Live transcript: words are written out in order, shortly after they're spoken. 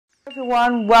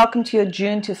Everyone, welcome to your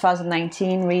June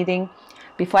 2019 reading.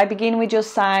 Before I begin with your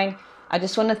sign, I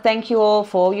just want to thank you all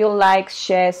for all your likes,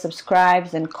 shares,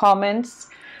 subscribes and comments.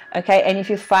 Okay, and if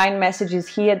you find messages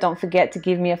here, don't forget to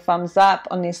give me a thumbs up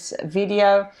on this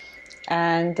video,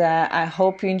 and I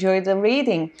hope you enjoy the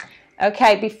reading.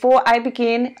 Okay, before I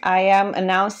begin, I am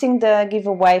announcing the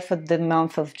giveaway for the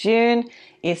month of June.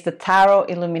 It's the Tarot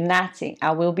Illuminati.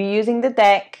 I will be using the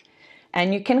deck,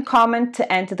 and you can comment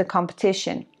to enter the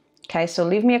competition. Okay, so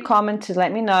leave me a comment to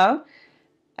let me know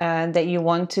that you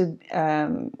want to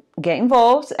get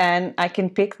involved, and I can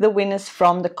pick the winners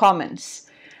from the comments.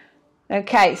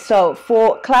 Okay, so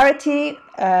for clarity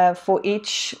for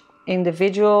each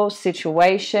individual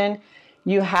situation,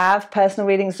 you have personal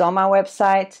readings on my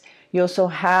website. You also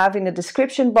have in the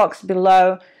description box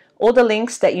below all the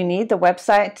links that you need, the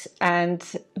website and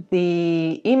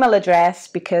the email address,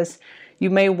 because you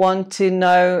may want to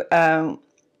know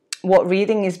what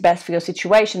reading is best for your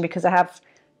situation, because I have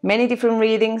many different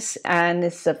readings, and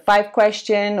it's a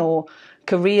 5-question or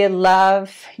career,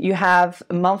 love. You have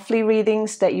monthly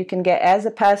readings that you can get as a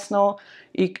personal.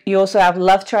 You also have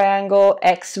love triangle,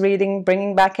 ex reading,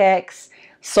 bringing back ex,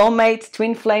 soulmate,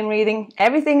 twin flame reading.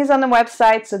 Everything is on the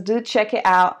website, so do check it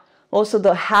out. Also,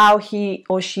 the how he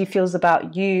or she feels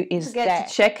about you is there.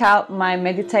 To check out my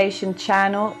meditation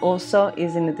channel also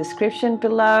is in the description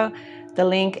below, the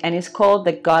link, and it's called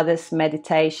the Goddess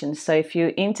Meditation. So if you're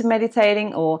into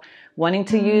meditating or wanting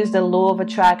to use the law of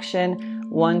attraction,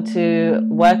 want to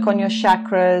work on your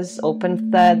chakras, open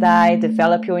third eye,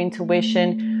 develop your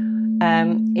intuition,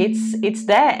 it's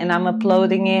there, and I'm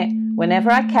uploading it whenever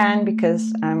I can,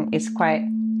 because it's quite,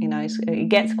 you know, it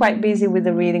gets quite busy with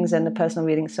the readings and the personal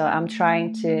readings, so I'm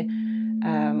trying to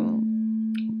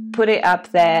put it up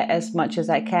there as much as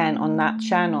I can on that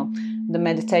channel, the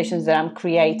meditations that I'm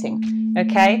creating.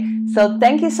 Okay, so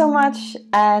thank you so much,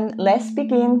 and let's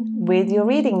begin with your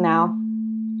reading now.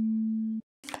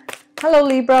 Hello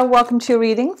Libra, welcome to your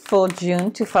reading for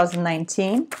June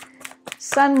 2019.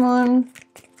 Sun, Moon,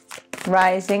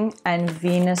 Rising and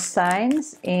Venus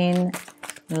signs in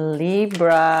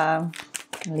Libra.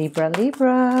 Libra.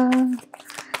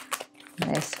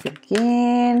 Let's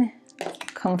begin.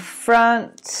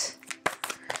 Confront.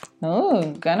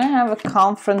 Oh, gonna have a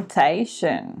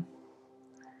confrontation.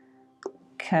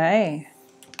 Okay.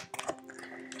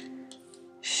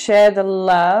 Share the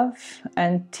love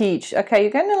and teach. Okay,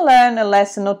 you're going to learn a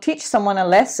lesson or teach someone a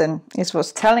lesson, is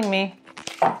what's telling me.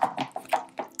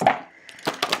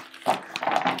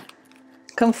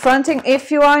 Confronting.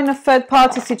 If you are in a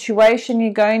third-party situation,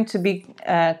 you're going to be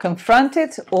confronted,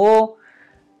 or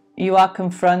you are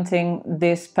confronting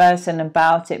this person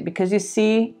about it, because you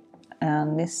see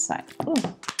on this side. Ooh.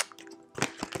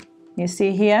 You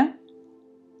see here,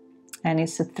 and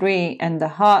it's a 3, and the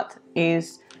heart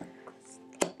is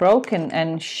broken,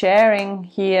 and sharing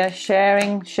here,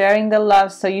 sharing the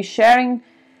love. So you're sharing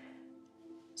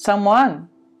someone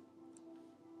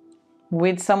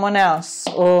with someone else,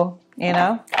 or you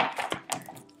know,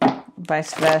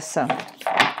 vice versa.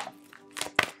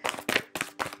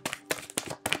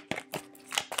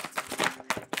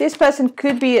 This person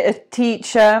could be a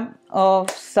teacher of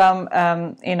some,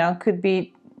 you know, could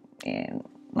be,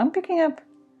 I'm picking up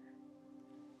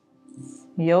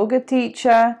yoga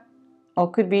teacher,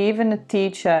 or could be even a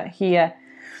teacher here.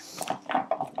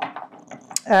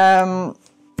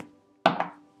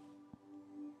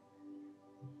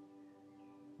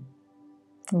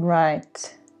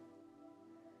 Right.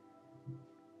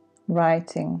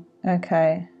 Writing.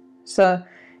 Okay. So,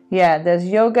 yeah, there's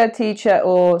yoga teacher,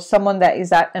 or someone that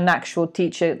is an actual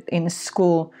teacher in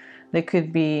school. There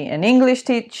could be an English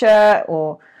teacher,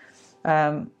 or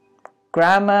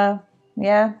grammar.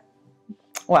 Yeah.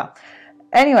 Well,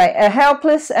 anyway, a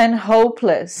helpless and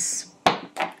hopeless.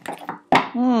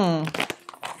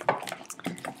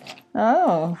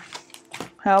 Oh,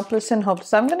 helpless and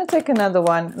hopeless. I'm going to take another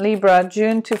one. Libra,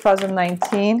 June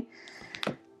 2019,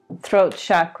 throat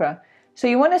chakra. So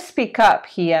you want to speak up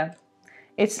here.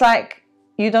 It's like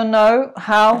you don't know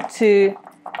how to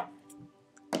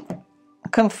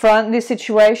confront this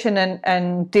situation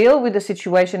and deal with the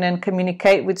situation and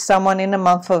communicate with someone in the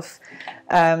month of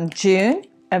June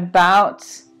about,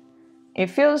 it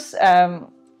feels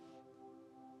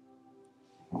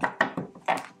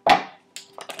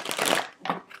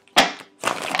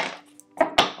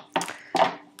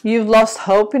you've lost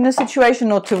hope in the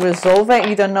situation, or to resolve it.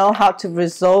 You don't know how to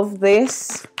resolve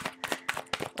this.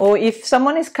 Or if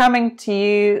someone is coming to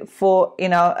you for, you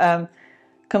know,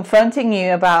 confronting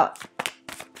you about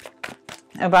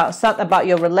something, about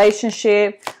your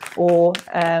relationship, or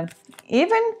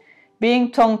even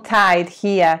being tongue-tied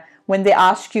here when they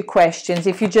ask you questions,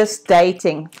 if you're just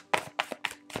dating.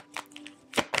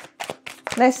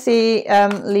 Let's see,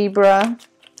 Libra,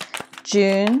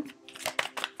 June.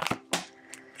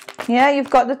 Yeah, you've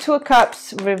got the Two of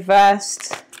Cups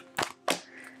reversed.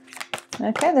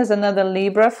 Okay, there's another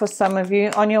Libra for some of you.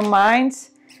 On your mind,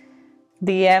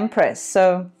 the Empress.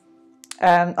 So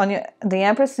the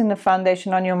Empress in the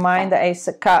foundation, on your mind, the Ace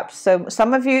of Cups. So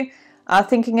some of you are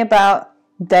thinking about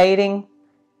dating,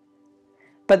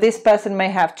 but this person may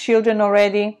have children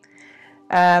already.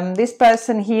 This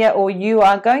person here or you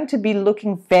are going to be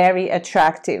looking very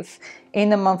attractive in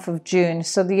the month of June.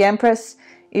 So the Empress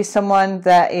is someone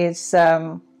that is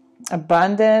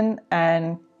abundant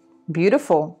and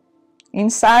beautiful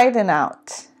inside and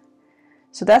out.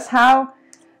 So that's how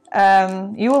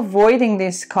you're avoiding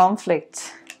this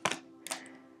conflict.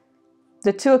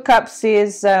 The Two of Cups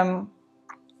is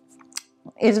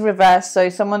reversed, so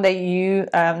someone that you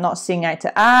not seeing eye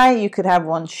to eye. You could have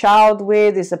one child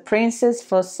with, is a princess.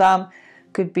 For some,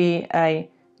 could be a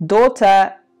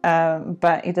daughter,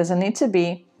 but it doesn't need to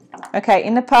be. Okay,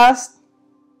 in the past,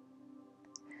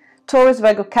 Taurus,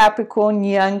 Virgo, Capricorn,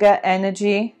 younger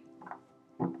energy.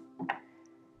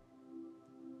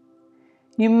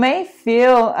 You may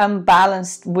feel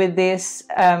unbalanced with this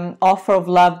offer of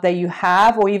love that you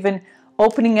have, or even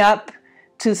opening up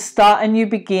to start a new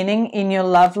beginning in your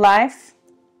love life.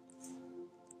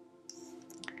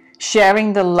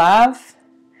 Sharing the love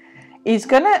is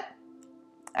gonna,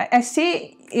 I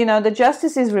see, you know, the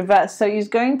Justice is reversed, so it's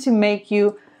going to make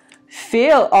you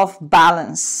feel off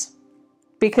balance,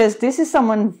 because this is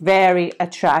someone very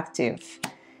attractive.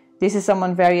 This is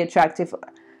someone very attractive.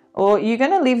 Or you're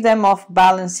going to leave them off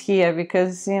balance here,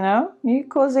 because, you know, you're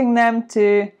causing them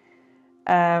to,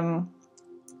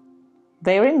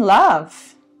 they're in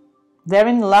love. They're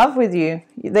in love with you.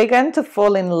 They're going to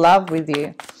fall in love with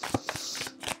you.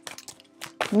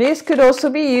 This could also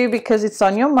be you, because it's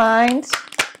on your mind.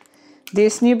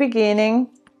 This new beginning.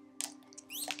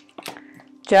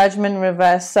 Judgment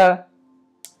reverse. So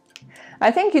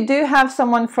I think you do have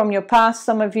someone from your past,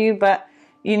 some of you, but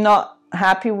you're not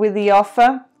happy with the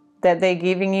offer that they're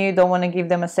giving you. Don't want to give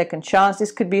them a second chance.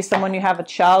 This could be someone you have a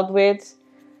child with,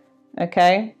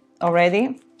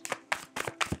 already.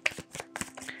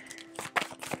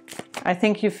 I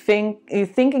think you're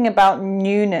thinking about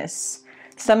newness.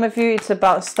 Some of you, it's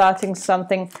about starting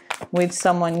something with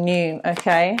someone new,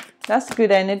 That's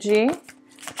good energy.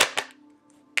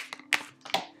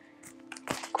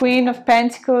 Queen of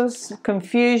Pentacles,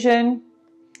 confusion.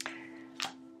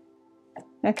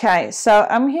 Okay, so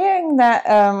I'm hearing that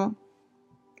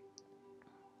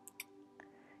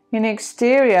in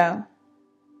exterior,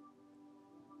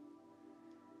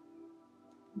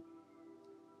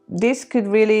 this could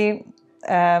really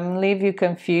leave you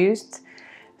confused.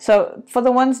 So for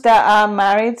the ones that are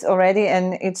married already,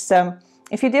 and it's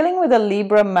if you're dealing with a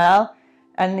Libra male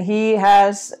and he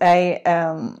has a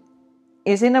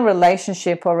is in a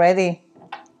relationship already,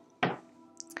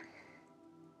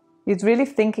 he's really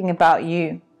thinking about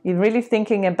you. He's really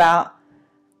thinking about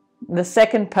the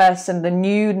second person, the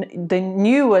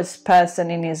newest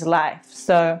person in his life.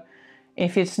 So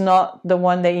if it's not the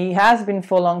one that he has been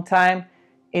for a long time,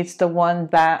 it's the one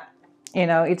that, you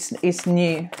know, it's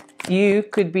new. You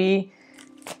could met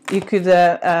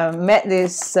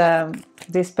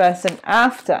this person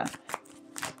after,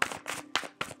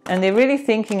 and they're really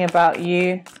thinking about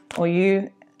you, or you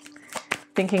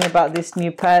thinking about this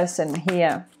new person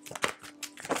here.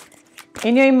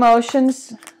 In your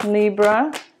emotions,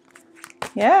 Libra,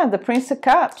 the Prince of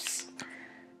Cups.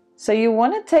 So you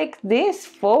want to take this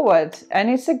forward, and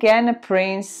it's again a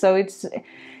prince, so it's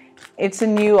a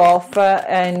new offer,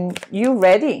 and you're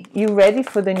ready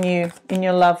for the new in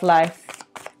your love life.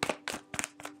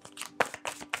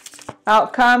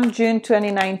 Outcome, June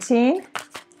 2019.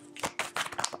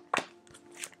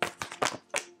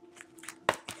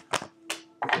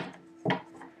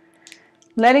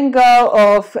 Letting go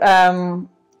of,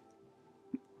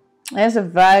 there's a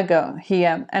Virgo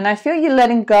here, and I feel you're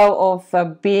letting go of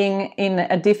being in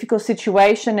a difficult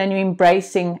situation, and you're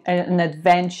embracing an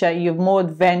adventure. You're more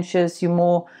adventurous, you're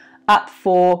more up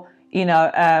for, you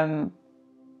know,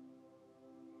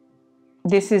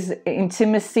 this is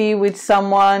intimacy with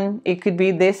someone. It could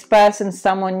be this person,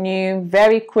 someone new.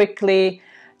 Very quickly,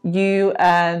 you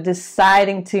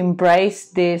deciding to embrace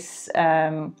this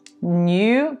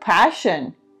new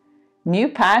passion.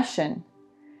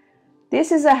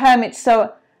 This is a Hermit,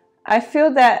 so I feel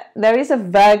that there is a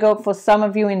Virgo for some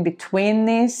of you in between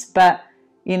this, but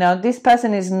you know, this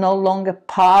person is no longer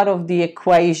part of the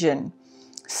equation.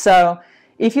 So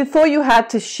if you thought you had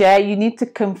to share, you need to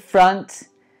confront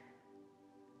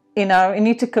you know, you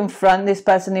need to confront this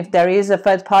person if there is a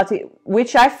third party,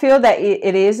 which I feel that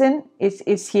it isn't.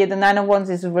 It's here. The Nine of Wands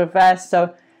is reversed,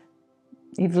 so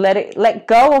you've let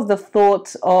go of the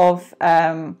thought of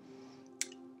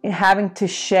having to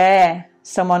share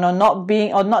someone, or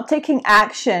not taking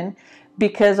action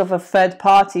because of a third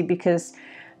party, because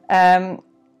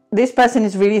this person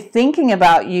is really thinking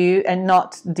about you and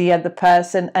not the other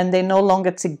person, and they're no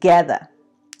longer together.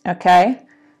 Okay,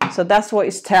 so that's what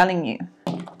it's telling you.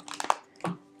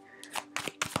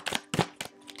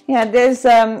 Yeah, there's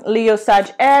Leo,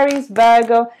 Sag, Aries,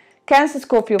 Virgo, Cancer,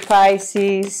 Scorpio,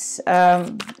 Pisces.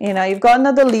 You know, you've got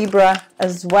another Libra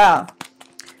as well.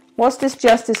 What's this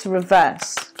Justice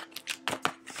reverse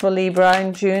for Libra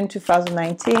in June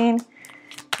 2019?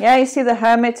 Yeah, you see the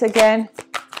Hermit again.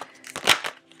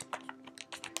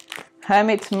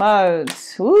 Hermit mode.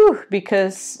 Ooh,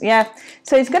 because, yeah.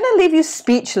 So it's going to leave you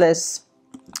speechless,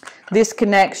 this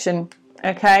connection,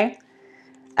 okay?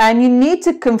 And you need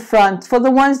to confront, for the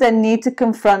ones that need to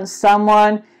confront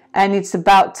someone, and it's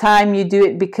about time you do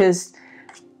it, because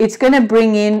it's going to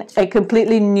bring in a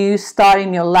completely new start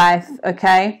in your life,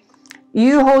 okay?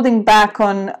 You holding back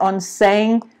on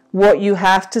saying what you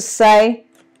have to say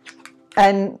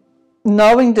and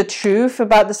knowing the truth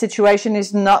about the situation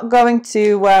is not going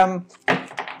to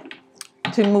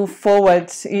move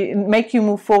forward, make you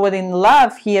move forward in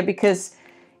love here, because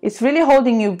it's really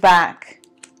holding you back.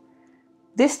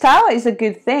 This Tower is a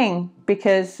good thing,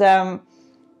 because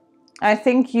I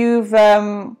think you've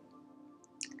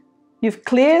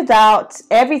cleared out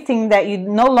everything that you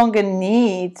no longer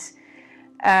need,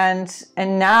 and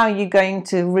now you're going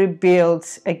to rebuild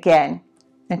again.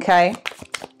 Okay.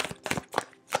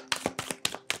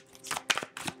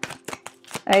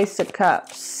 Ace of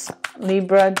Cups,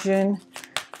 Libra, June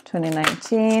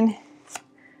 2019.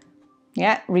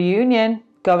 Yeah, reunion,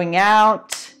 going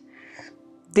out.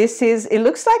 This is, it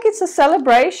looks like it's a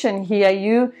celebration here.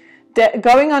 You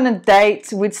going on a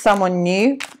date with someone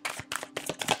new.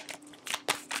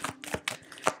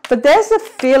 But there's a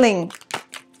feeling,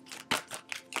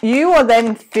 you will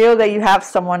then feel that you have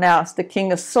someone else. The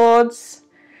King of Swords,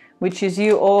 which is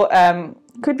you, or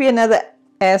could be another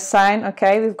air sign.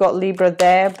 Okay, we've got Libra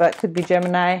there, but could be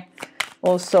Gemini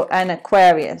also, and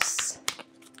Aquarius.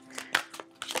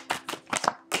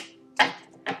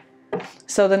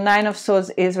 So the Nine of Swords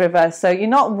is reversed. So you're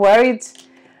not worried.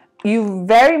 You're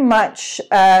very much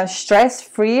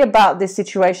stress-free about this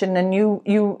situation, and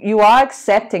you are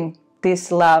accepting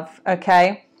this love,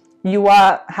 okay? You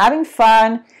are having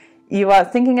fun. You are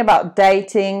thinking about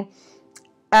dating.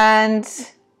 And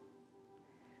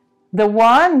the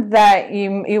one that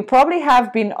you probably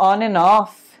have been on and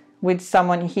off with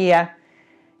someone here,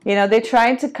 you know, they're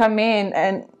trying to come in,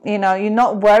 and, you know, you're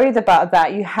not worried about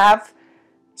that. You have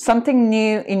something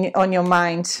new on your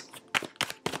mind.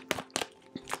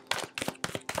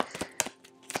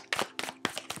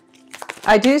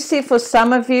 I do see for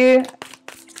some of you,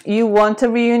 you want a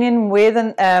reunion with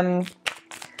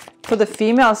for the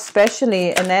female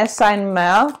especially, an air sign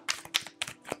male.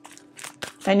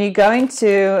 And you're going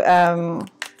to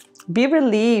be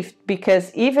relieved,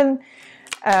 because even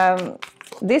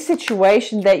this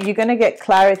situation that you're going to get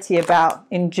clarity about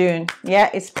in June, yeah,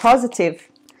 it's positive.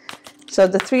 So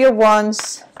the Three of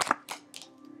Wands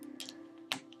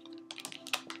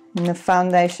and the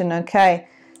Foundation, okay.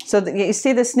 So you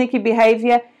see the sneaky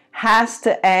behavior has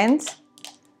to end.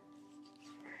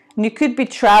 And you could be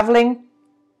traveling.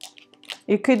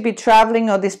 You could be traveling,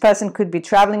 or this person could be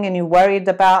traveling, and you're worried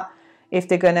about if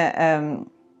they're going to,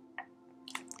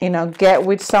 you know, get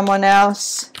with someone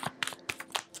else.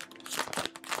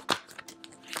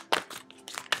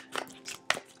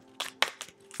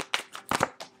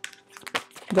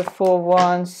 The Four of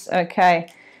Wands, okay.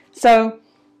 So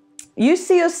you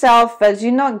see yourself as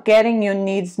you're not getting your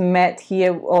needs met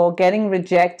here, or getting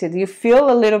rejected. You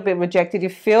feel a little bit rejected. You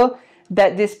feel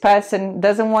that this person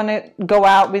doesn't want to go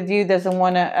out with you, doesn't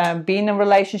want to be in a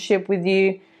relationship with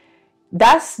you.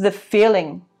 That's the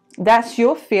feeling. That's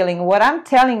your feeling. What I'm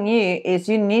telling you is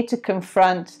you need to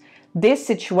confront this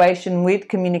situation with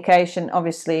communication,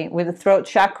 obviously. With the throat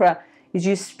chakra, is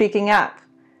you speaking up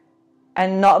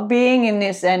and not being in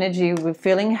this energy with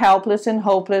feeling helpless and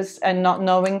hopeless and not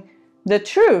knowing the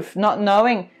truth, not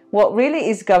knowing what really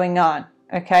is going on,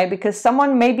 okay? Because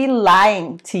someone may be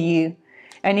lying to you,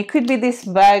 and it could be this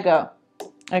Virgo,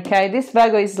 okay? This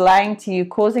Virgo is lying to you,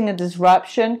 causing a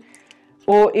disruption,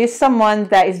 or is someone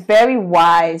that is very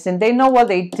wise and they know what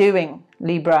they're doing,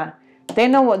 Libra. They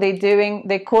know what they're doing.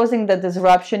 They're causing the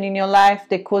disruption in your life.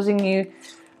 They're causing you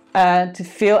to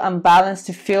feel unbalanced,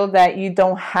 to feel that you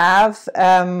don't have,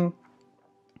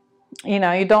 you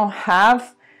know, you don't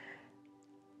have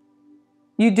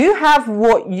you do have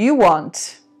what you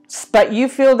want, but you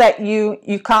feel that you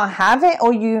can't have it,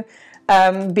 or you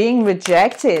being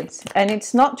rejected, and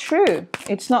it's not true.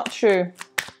 It's not true.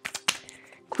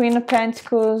 Queen of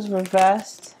Pentacles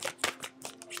reversed.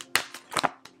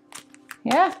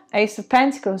 Yeah, Ace of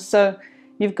Pentacles. So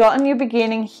you've got a new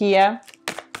beginning here,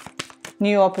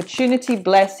 new opportunity,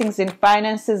 blessings in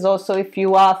finances. Also, if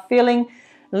you are feeling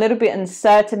a little bit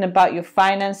uncertain about your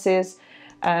finances,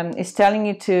 it's telling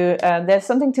you to, there's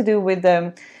something to do with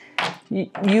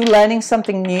you learning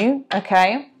something new,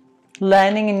 okay?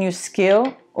 Learning a new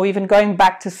skill, or even going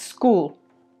back to school.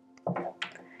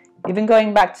 Even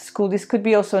going back to school. This could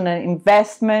be also an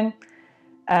investment,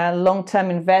 long-term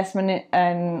investment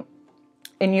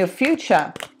in your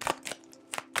future.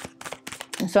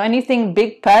 So anything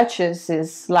big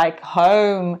purchases like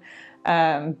home,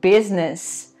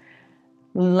 business,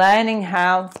 learning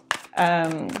how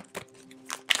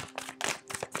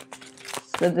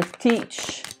to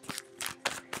teach,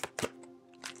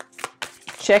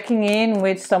 checking in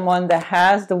with someone that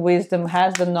has the wisdom,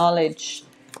 has the knowledge.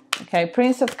 Okay,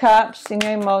 Prince of Cups in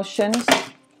your emotions.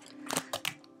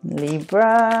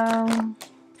 Libra.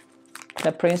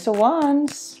 The Prince of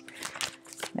Wands.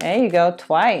 There you go,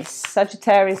 twice.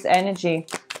 Sagittarius energy.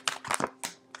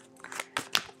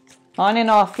 On and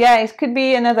off. Yeah, it could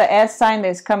be another air sign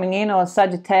that's coming in, or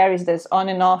Sagittarius that's on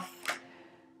and off.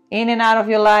 In and out of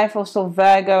your life. Also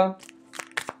Virgo.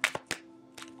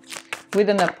 With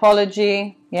an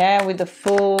apology. Yeah, with the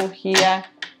Fool here.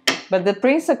 But the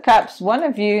Prince of Cups, one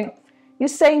of you, you're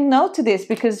saying no to this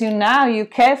because you're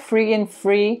carefree and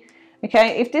free.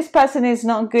 Okay, if this person is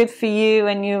not good for you,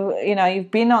 and you've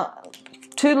been on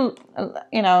too,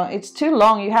 it's too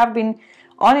long. You have been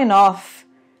on and off,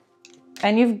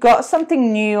 and you've got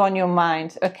something new on your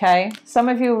mind. Okay, some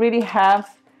of you really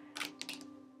have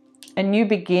a new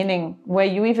beginning where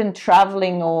you're even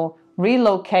traveling or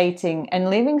relocating and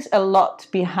leaving a lot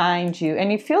behind you, and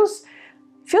it feels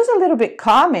a little bit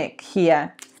karmic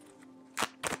here.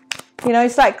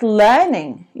 It's like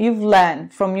learning. You've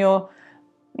learned from your,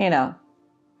 it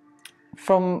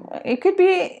could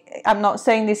be, I'm not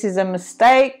saying this is a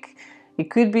mistake. It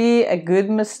could be a good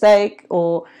mistake,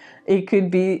 or it could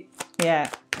be,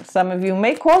 some of you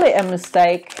may call it a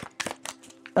mistake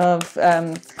of,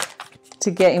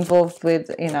 to get involved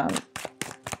with,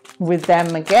 with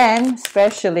them again,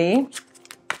 especially.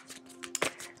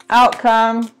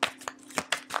 Outcome.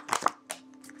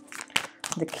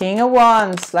 The King of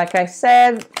Wands, like I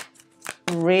said,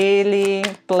 really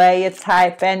player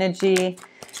type energy.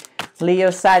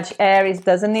 Leo, Sag, Aries,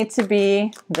 doesn't need to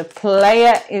be. The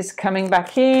player is coming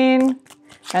back in.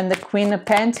 And the Queen of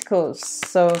Pentacles.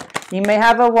 So you may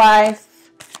have a wife,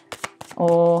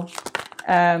 or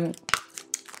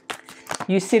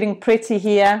you sitting pretty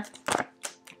here.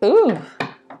 Ooh.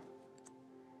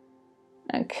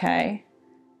 Okay.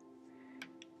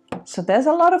 So there's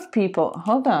a lot of people.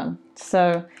 Hold on.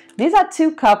 So these are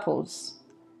two couples.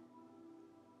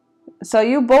 So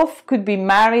you both could be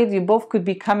married. You both could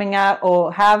be coming out,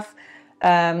 or have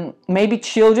maybe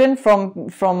children from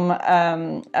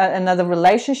another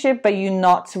relationship, but you're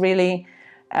not really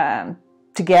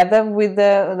together with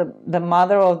the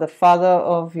mother or the father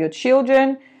of your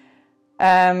children.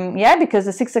 Because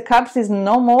the Six of Cups is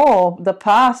no more. The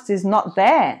past is not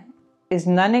there. Is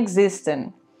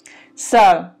non-existent.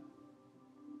 So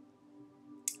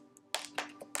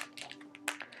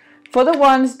for the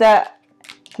ones that,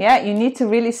 you need to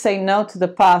really say no to the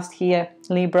past here,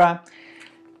 Libra.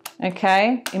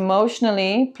 Okay,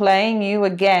 emotionally playing you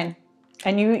again.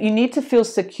 And you need to feel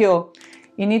secure.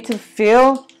 You need to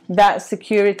feel that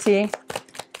security.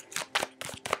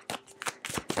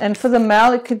 And for the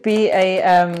male, it could be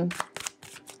an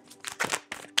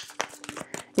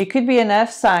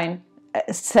earth sign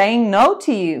saying no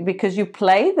to you because you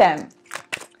play them.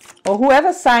 Or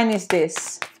whoever sign is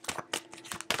this.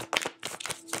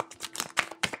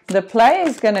 The player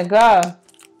is going to go.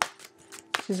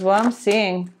 This is what I'm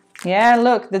seeing. Yeah,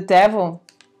 look, the Devil.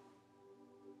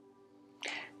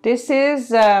 This is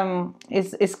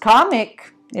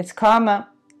karmic. It's karma.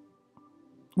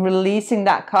 Releasing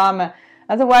that karma.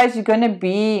 Otherwise, you're going to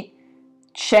be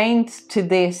chained to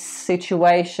this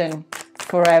situation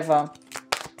forever.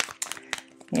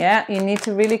 Yeah, you need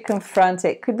to really confront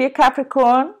it. Could be a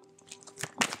Capricorn.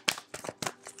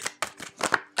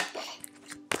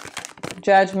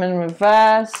 Judgment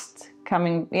reversed.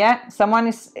 Coming, someone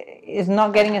is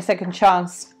not getting a second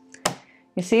chance.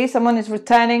 You see, someone is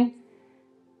returning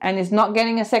and is not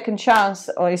getting a second chance,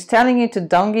 or is telling you to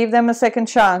don't give them a second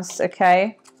chance,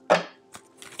 okay?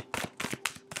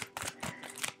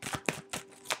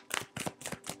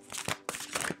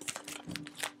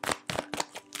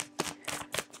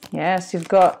 Yes, you've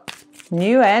got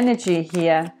new energy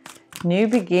here, new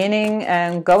beginning,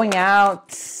 and going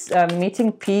out,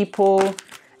 meeting people,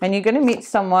 and you're going to meet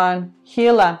someone,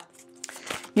 healer.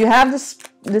 You have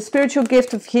the spiritual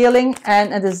gift of healing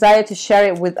and a desire to share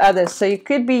it with others. So it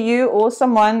could be you or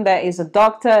someone that is a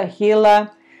doctor, a healer,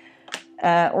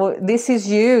 or this is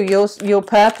your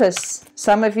purpose.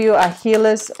 Some of you are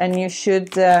healers and you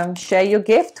should share your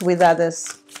gift with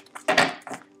others.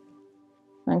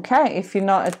 Okay, if you're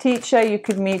not a teacher, you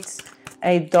could meet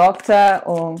a doctor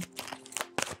or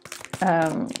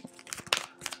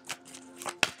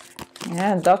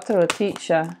doctor or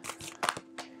teacher.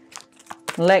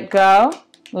 Let go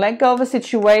of a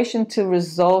situation to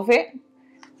resolve it.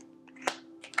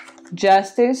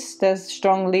 Justice, there's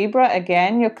strong Libra.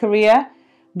 Again, your career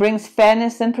brings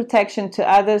fairness and protection to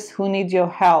others who need your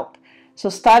help. So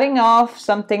starting off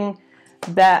something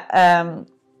that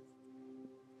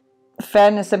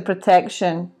fairness and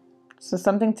protection. So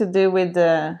something to do with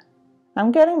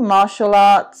I'm getting martial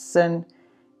arts and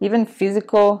even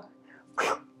physical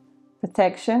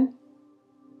protection.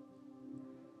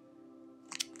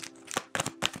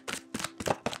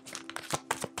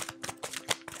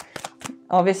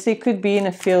 Obviously, it could be in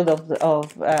a field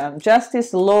of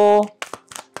justice, law.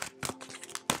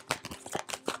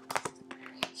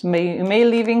 So you may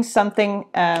leaving something,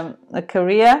 a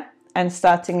career, and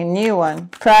starting a new one.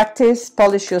 Practice,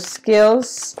 polish your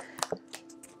skills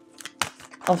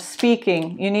of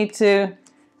speaking.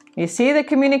 You see the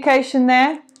communication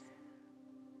there?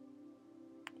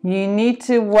 You need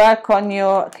to work on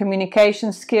your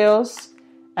communication skills,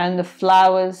 and the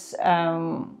flowers,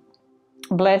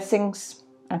 blessings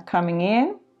are coming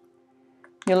in.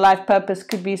 Your life purpose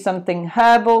could be something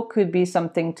herbal, could be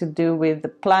something to do with the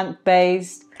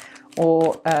plant-based,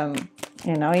 or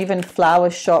even flower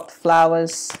shop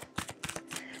flowers,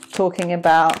 talking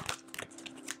about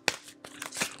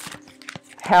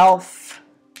health,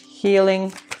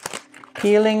 healing.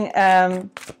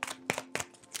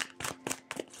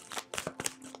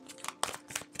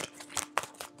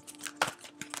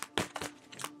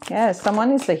 Yeah,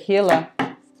 someone is a healer,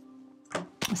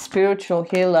 a spiritual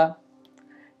healer.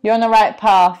 You're on the right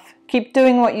path. Keep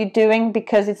doing what you're doing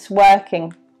because it's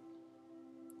working.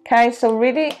 Okay, so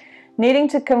really needing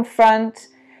to confront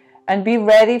and be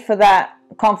ready for that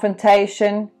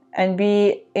confrontation, and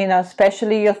be,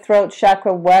 especially your throat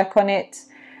chakra, work on it.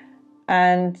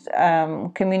 And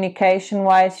communication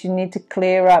wise, you need to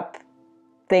clear up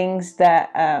things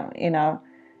that,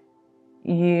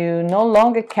 you no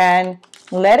longer can.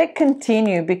 Let it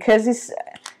continue, because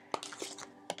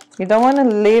you don't want to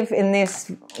live in this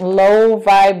low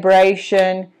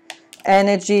vibration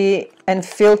energy and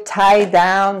feel tied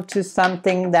down to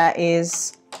something that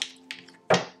is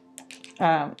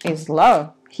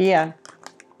low here.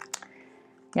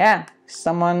 Yeah,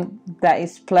 someone that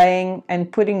is playing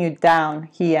and putting you down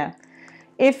here.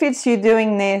 If it's you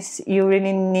doing this, you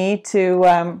really need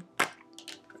to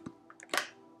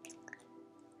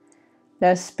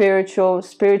the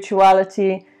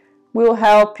spirituality will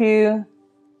help you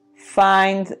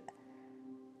find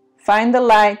the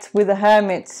light with the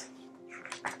Hermit.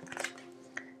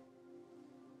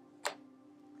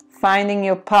 Finding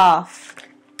your path.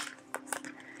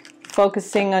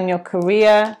 Focusing on your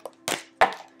career.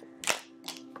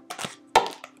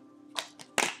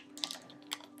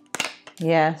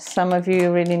 Yeah, some of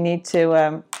you really need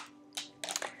to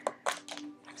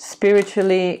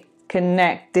spiritually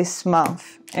connect this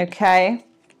month, okay?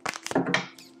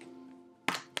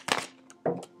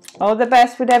 All the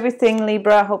best with everything,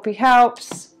 Libra. Hope it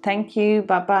helps. Thank you.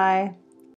 Bye-bye.